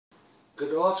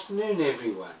Good afternoon,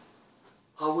 everyone.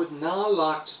 I would now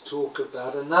like to talk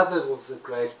about another of the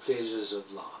great pleasures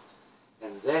of life,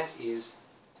 and that is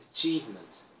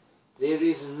achievement. There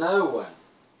is no one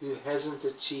who hasn't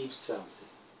achieved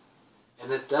something,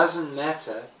 and it doesn't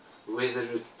matter whether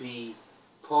it be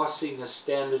passing a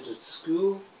standard at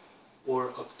school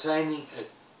or obtaining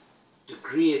a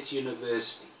degree at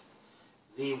university.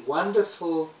 The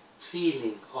wonderful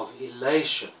feeling of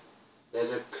elation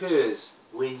that occurs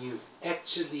when you've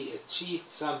actually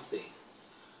achieved something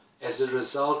as a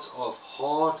result of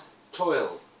hard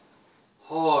toil,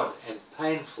 hard and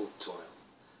painful toil.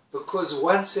 Because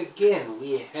once again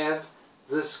we have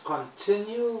this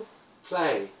continual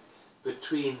play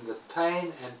between the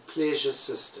pain and pleasure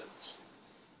systems.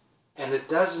 And it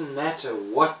doesn't matter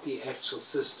what the actual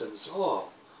systems are,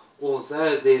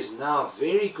 although there's now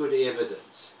very good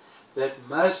evidence that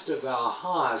most of our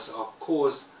highs are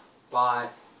caused by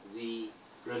the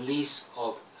release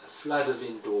of a flood of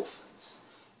endorphins.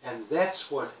 And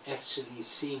that's what actually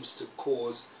seems to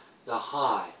cause the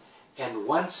high. And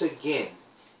once again,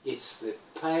 it's the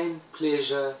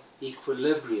pain-pleasure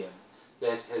equilibrium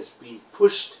that has been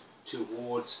pushed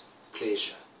towards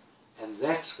pleasure. And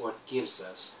that's what gives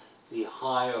us the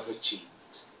high of achievement.